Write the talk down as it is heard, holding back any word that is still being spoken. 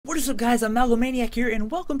What is up, guys? Amalgamaniac here,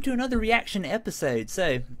 and welcome to another reaction episode.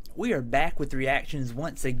 So, we are back with reactions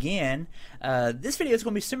once again. This video is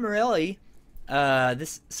going to be Cimorelli.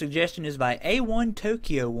 This suggestion is by A1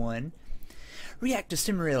 Tokyo 1. React to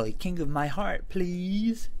Cimorelli, King of My Heart,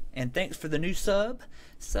 please. And thanks for the new sub.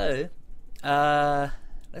 So,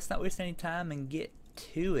 let's not waste any time and get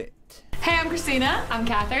to it. Hey, I'm Christina. I'm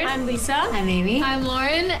Catherine. I'm Lisa. I'm Amy. I'm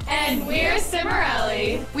Lauren. And we're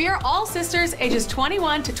Cimorelli. We are all sisters ages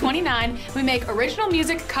 21 to 29. We make original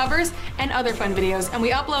music, covers, and other fun videos. And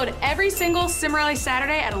we upload every single Cimorelli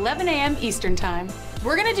Saturday at 11 a.m. Eastern Time.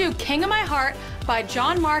 We're going to do King of My Heart by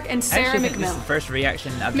John Mark and Sarah McMillan. This is the McMillan. first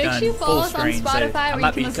reaction I've Make done sure you follow full us on screen, Spotify so where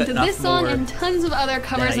you can listen to this song and tons of other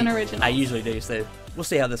covers and originals. I usually do, so we'll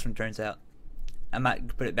see how this one turns out. I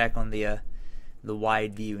might put it back on the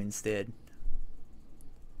wide view instead.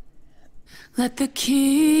 Let the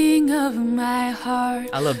king of my heart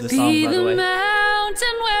I love this song, be by the way. the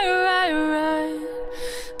mountain where I run,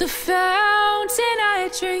 the fountain I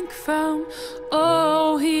drink from.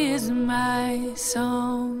 Oh, he is my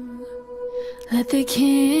song. Let the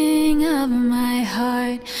king of my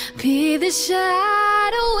heart be the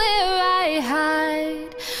shadow where I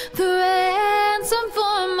hide, the ransom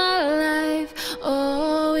for my life.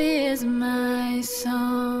 Oh, he is my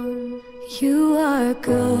song. You are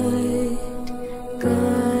good,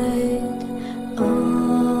 good,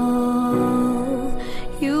 oh,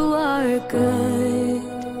 you are good,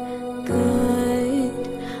 good,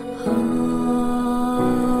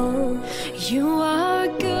 oh, you are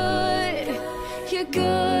good, you're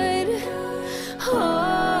good,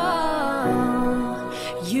 oh,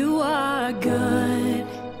 you are good,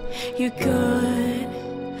 you're good,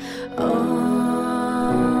 oh,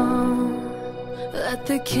 let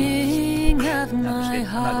the king of my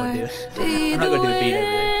heart be the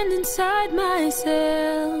wind inside my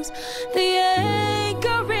sails, the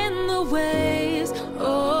anchor in the waves.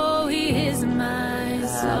 Oh, he is my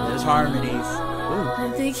song. Those harmonies.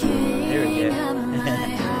 Let the king of my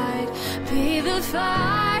heart be the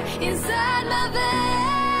fire inside my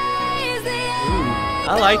veins.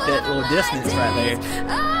 I like that little distance right there.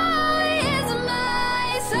 Oh, he is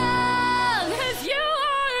my song. 'Cause you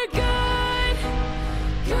are good,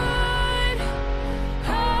 good.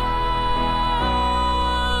 Oh,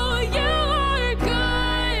 you are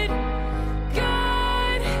good,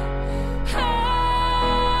 good. Oh,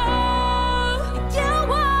 you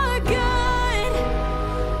are good,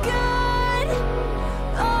 good.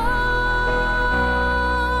 Oh,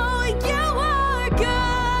 you are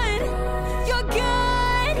good, you're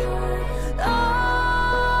good. Oh,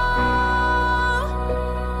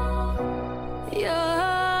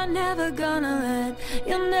 you're never gonna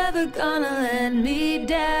let me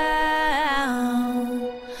down.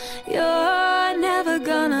 You're never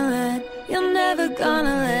gonna let me down. You're never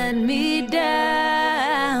gonna let me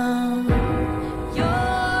down.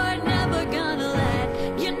 You're never gonna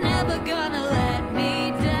let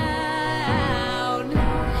me down.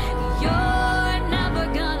 You're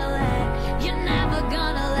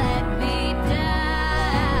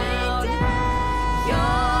never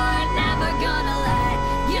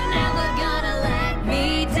gonna let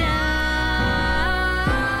me down.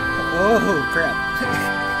 Oh, crap.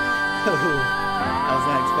 Oh, I was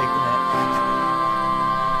not expecting that.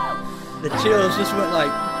 The chills just went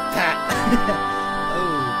like, pat.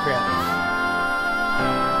 Oh, crap.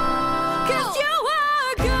 'Cause you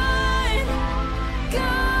are good,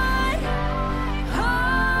 good.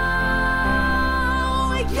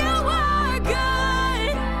 Oh, you are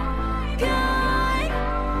good, good.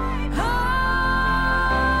 Oh,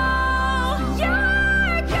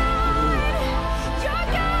 you're good, you're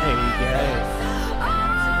good. There you go. Oh,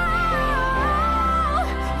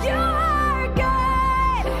 you are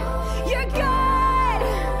good, you're good.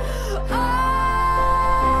 Oh,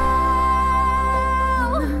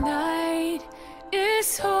 the night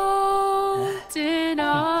is holding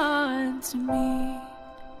on to me.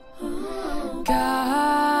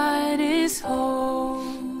 God is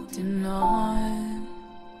holding on.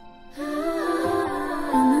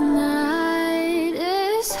 And the night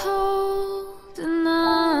is holding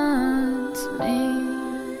on to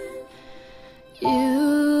me.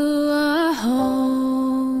 You are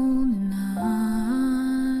holding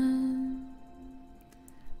on.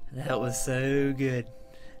 That was so good.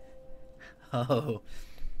 Oh.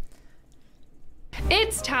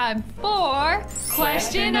 It's time for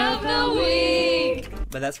Question of the Week.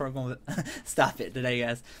 But that's where I'm going to stop it today,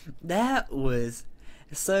 guys. That was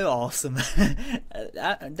so awesome.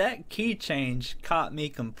 That key change caught me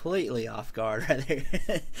completely off guard right there.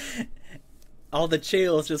 All the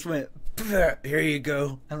chills just went, here you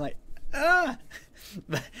go. I'm like, ah.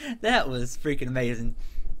 But That was freaking amazing.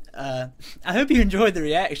 I hope you enjoyed the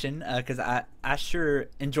reaction, because I sure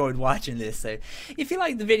enjoyed watching this. So if you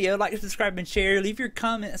liked the video, like, subscribe, and share. Leave your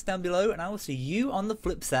comments down below, and I will see you on the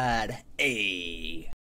flip side. Hey.